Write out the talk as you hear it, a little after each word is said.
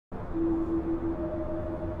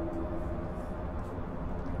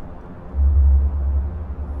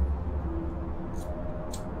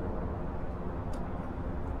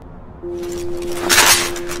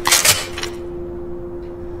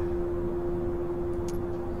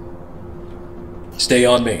Stay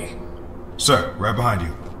on me. Sir, right behind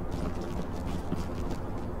you.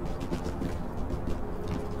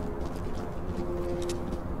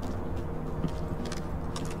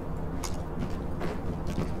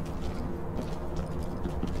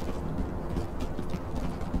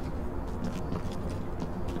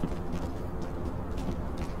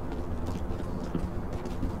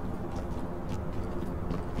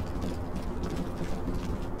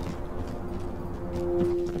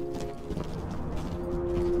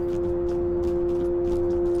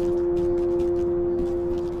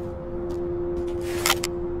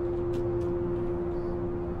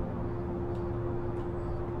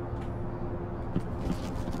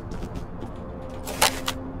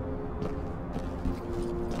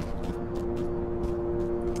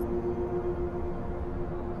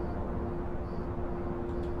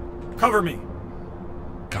 Cover me.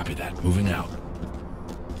 Copy that. Moving out.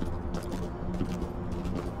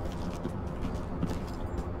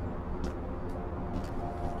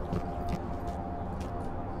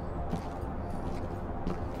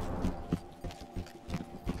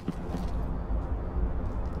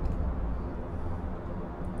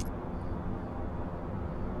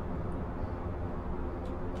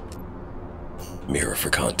 Mirror for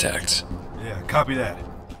contacts. Yeah, copy that.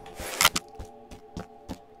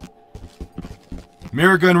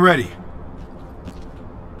 Mirror gun ready.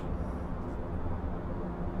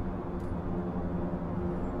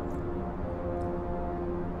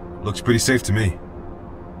 Looks pretty safe to me.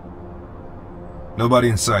 Nobody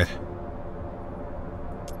in sight.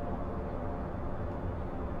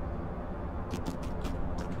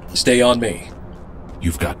 Stay on me.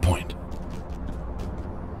 You've got point.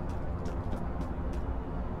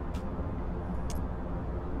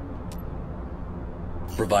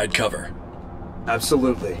 Provide cover.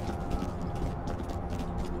 Absolutely.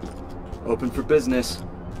 Open for business.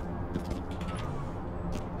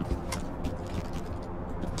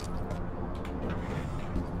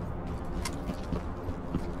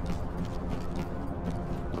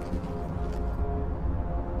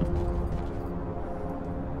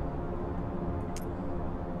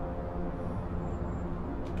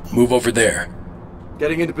 Move over there.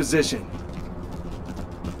 Getting into position.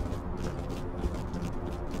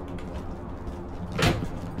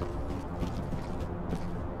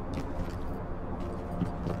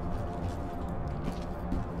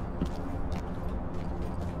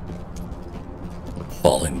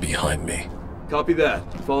 Fall in behind me. Copy that.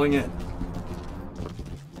 Falling in.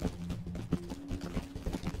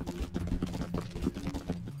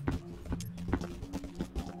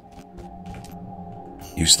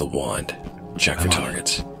 Use the wand. Check for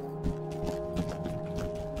targets.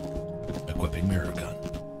 Equipping mirror gun.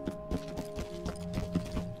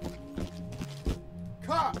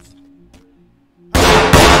 Cops!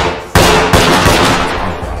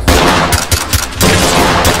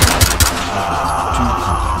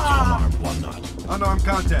 Unarmed, one not. Unarmed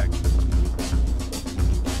contact.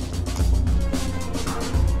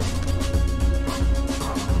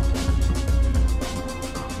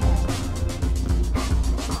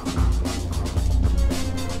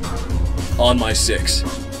 On my 6.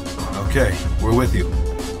 Okay, we're with you.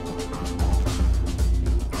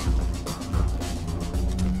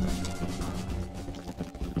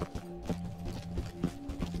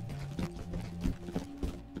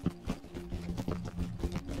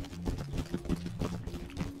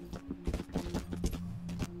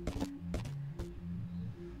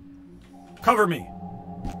 Cover me.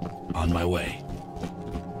 On my way.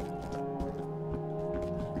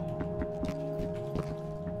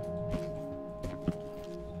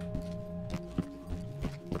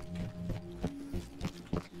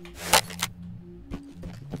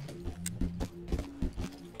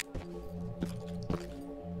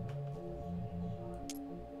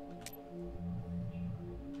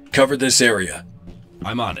 Cover this area.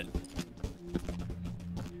 I'm on it.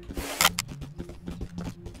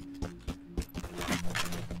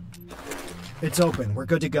 It's open. We're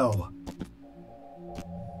good to go.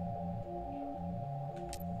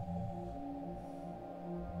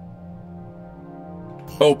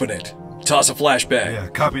 Open it. Toss a flashbang. Yeah,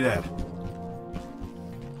 copy that.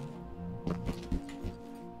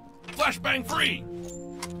 Flashbang free!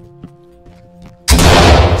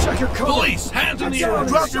 Check your cover. Police! Hands in the air!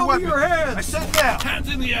 Drop your weapon! Your hands. I said now!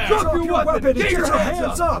 Hands in the air! Drop your weapon. Get your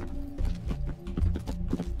hands up.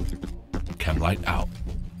 Chem light out.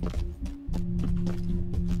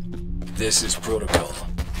 This is protocol.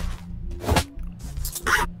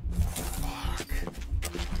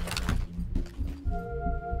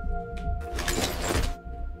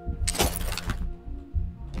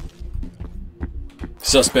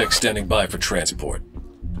 Suspect standing by for transport.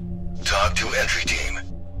 Talk to entry team.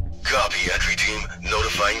 Copy, entry team.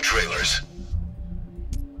 Notifying trailers.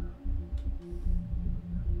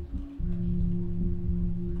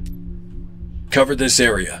 Cover this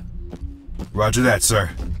area. Roger that, sir.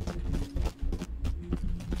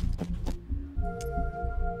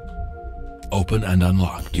 Open and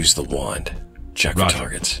unlocked. Use the wand. Check for Roger.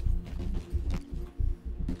 targets.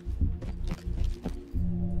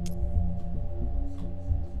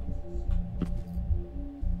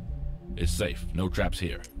 It's safe. No traps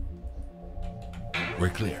here. We're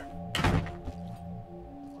clear.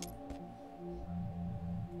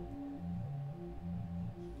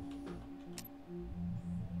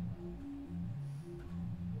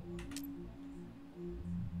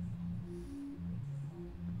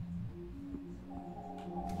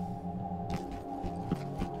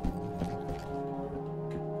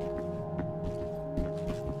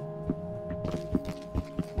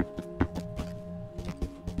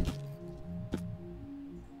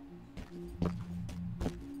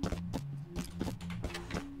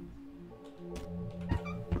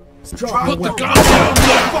 Drop Put the weapon. gun down!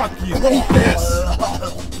 Fuck you! Yes!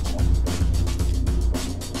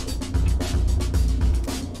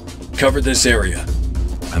 Cover this area.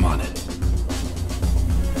 I'm on it.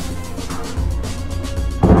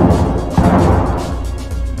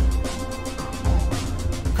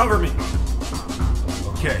 Cover me.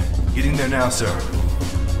 Okay, getting there now, sir.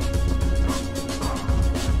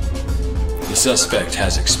 The suspect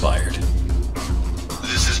has expired.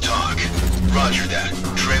 This is Talk. Roger that.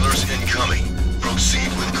 Trailers incoming. Proceed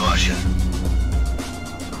with caution.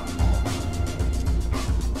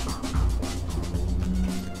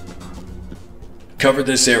 Cover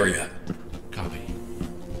this area. Copy.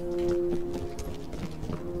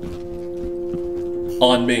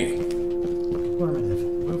 On me. Affirmative.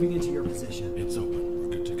 Moving into your position. It's open.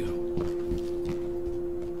 We're good to go.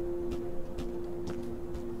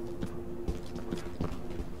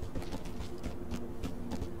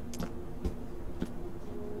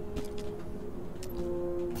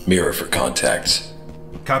 Mirror for contacts.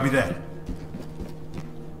 Copy that.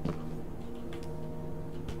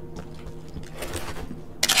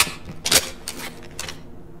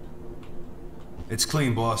 It's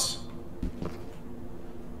clean, boss.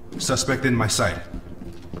 Suspect in my sight.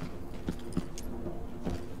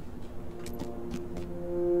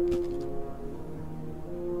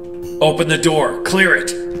 Open the door. Clear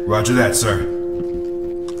it. Roger that, sir.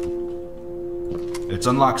 It's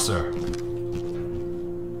unlocked, sir.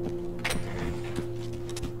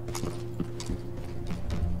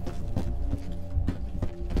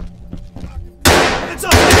 It's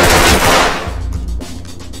up!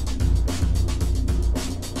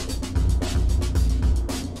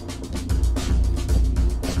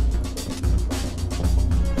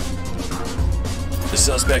 The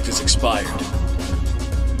suspect is expired.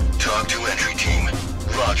 Talk to entry team.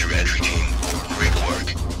 Roger, entry team. Great work.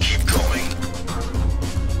 Keep going.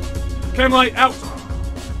 Cam light out!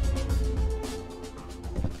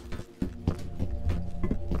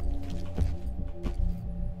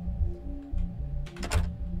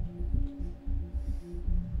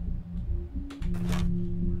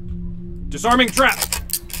 Disarming trap!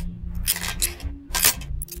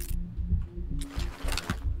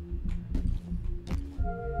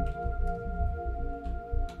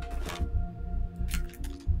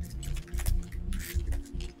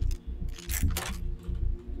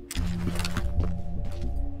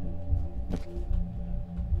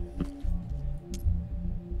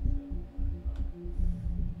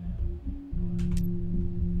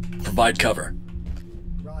 Provide cover.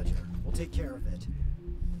 Roger. We'll take care of it.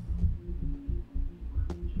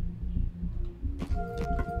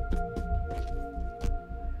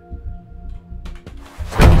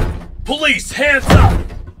 Police, hands up!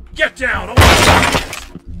 Get down! Oh.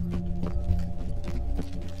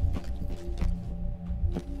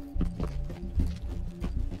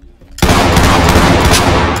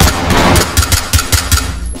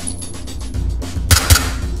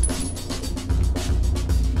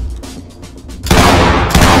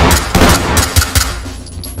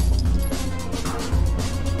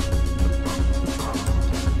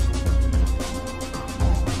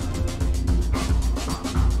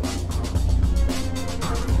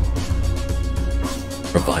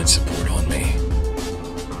 Provide support on me.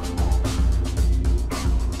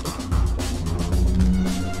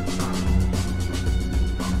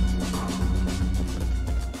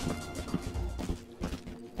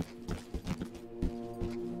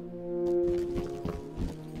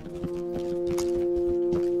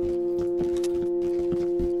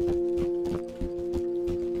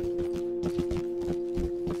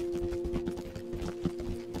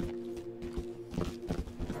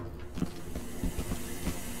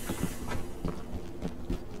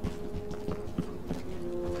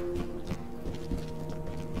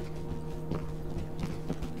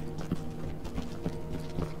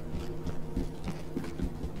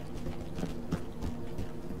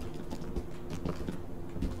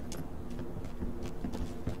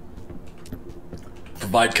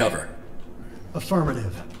 Provide cover.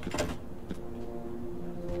 Affirmative.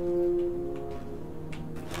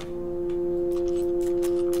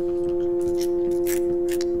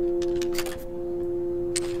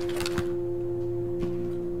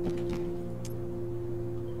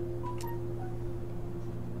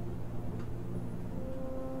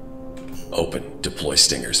 Open. Deploy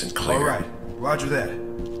stingers and clear. All right. Roger that.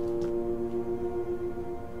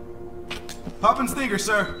 Poppin' stinger,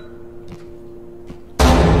 sir.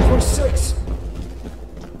 46.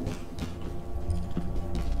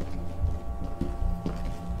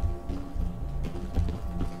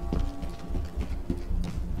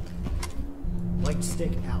 Light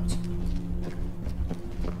stick out.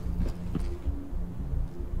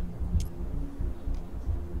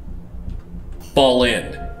 Fall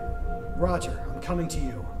in. Roger, I'm coming to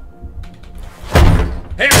you.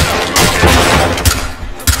 Hands up!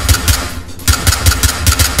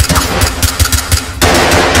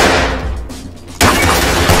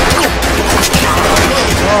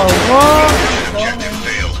 Objective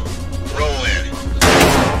failed. Roll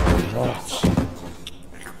in.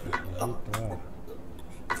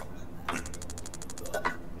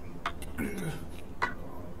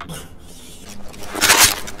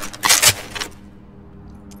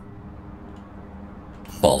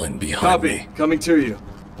 Fall in behind Copy. me. Coming to you.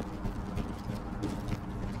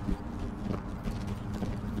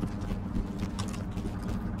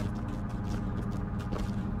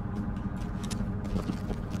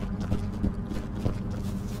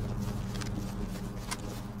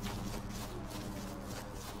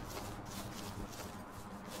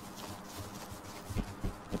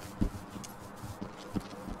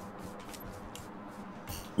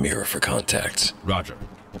 Mirror for contacts. Roger.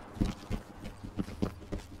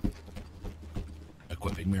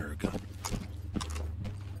 Equipping mirror gun.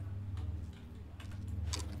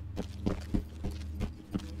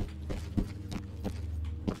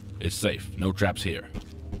 It's safe. No traps here.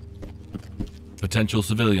 Potential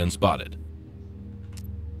civilian spotted.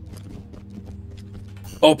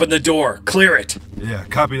 Open the door. Clear it. Yeah,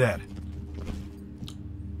 copy that.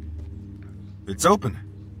 It's open.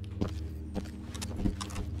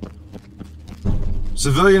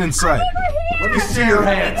 Civilian in sight. Let me see your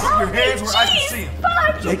hands. Your hands where I can see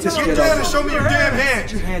them. Take this Get kid down and off. show me your damn Put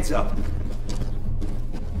hands. your hands up.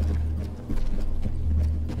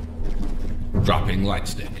 Dropping light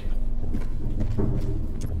stick.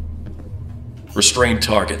 Restrain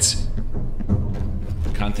targets.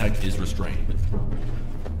 Contact is restrained.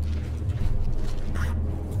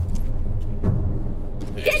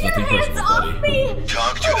 It's nothing personal, buddy.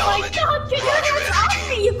 Talk to element. God, get your Roger, hands off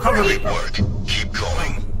entry me, you team. creep! Great work. Keep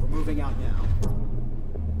going. We're moving out now.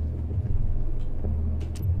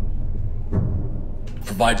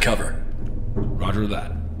 Provide cover. Roger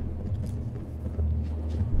that.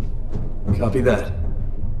 Copy that.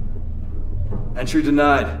 Entry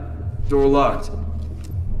denied. Door locked.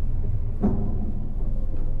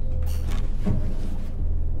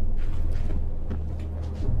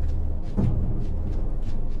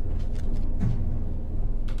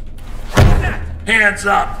 Hands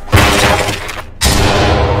up!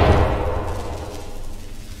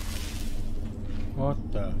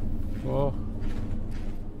 What the fuck?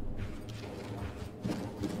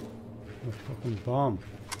 A fucking bomb.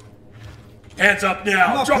 Hands up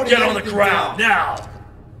now! not Drop putting down on the anything ground, down. now!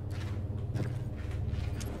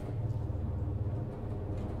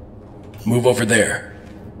 Move over there.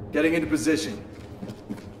 Getting into position.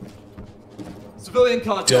 Civilian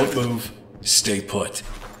contact. Don't move. Stay put.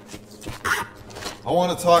 I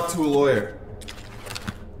want to talk to a lawyer.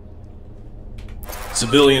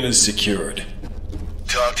 Civilian is secured.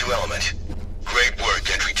 Talk to element. Great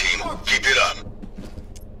work, entry team. Keep it up.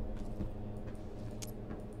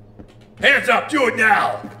 Hands up! Do it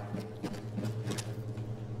now!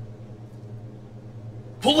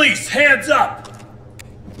 Police, hands up!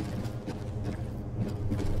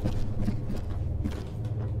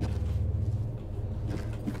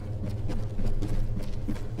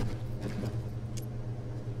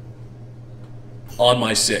 On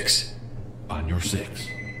my 6. On your 6.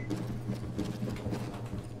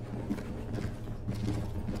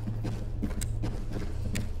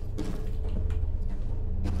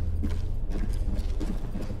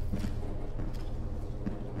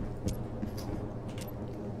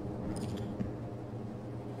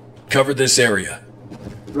 Cover this area.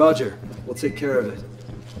 Roger. We'll take care of it.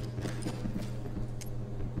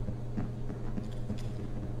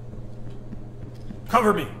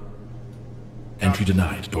 Cover me! Entry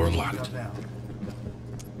denied. Door locked. Now.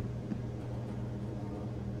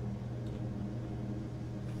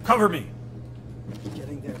 Cover me!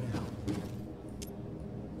 Getting there now.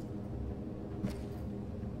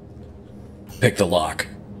 Pick the lock.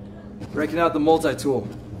 Breaking out the multi-tool.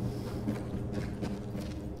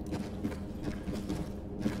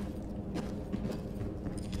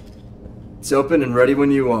 It's open and ready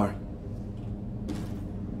when you are.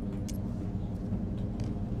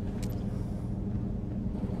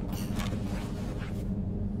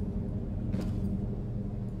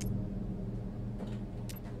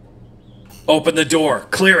 Open the door.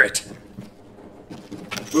 Clear it.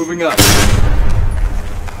 Moving up.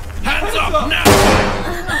 Hands up now!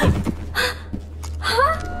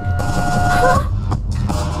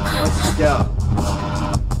 Let's go.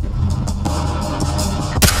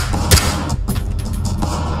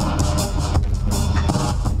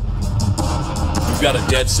 We've got a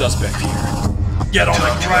dead suspect here. Get on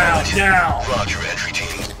the ground now! Roger, entry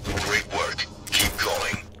team. Great work. Keep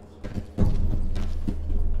going.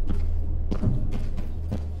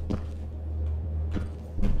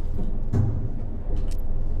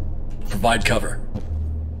 Provide cover.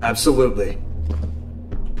 Absolutely.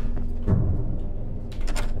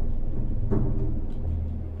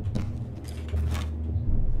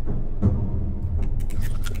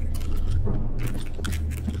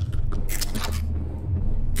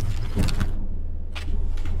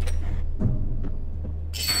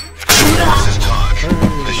 This is talk.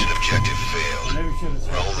 Mission objective failed. Maybe should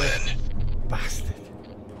have Roll said in. bastard.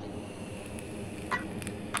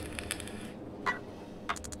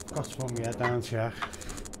 Cost me a down, Jack.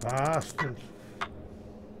 Bastard.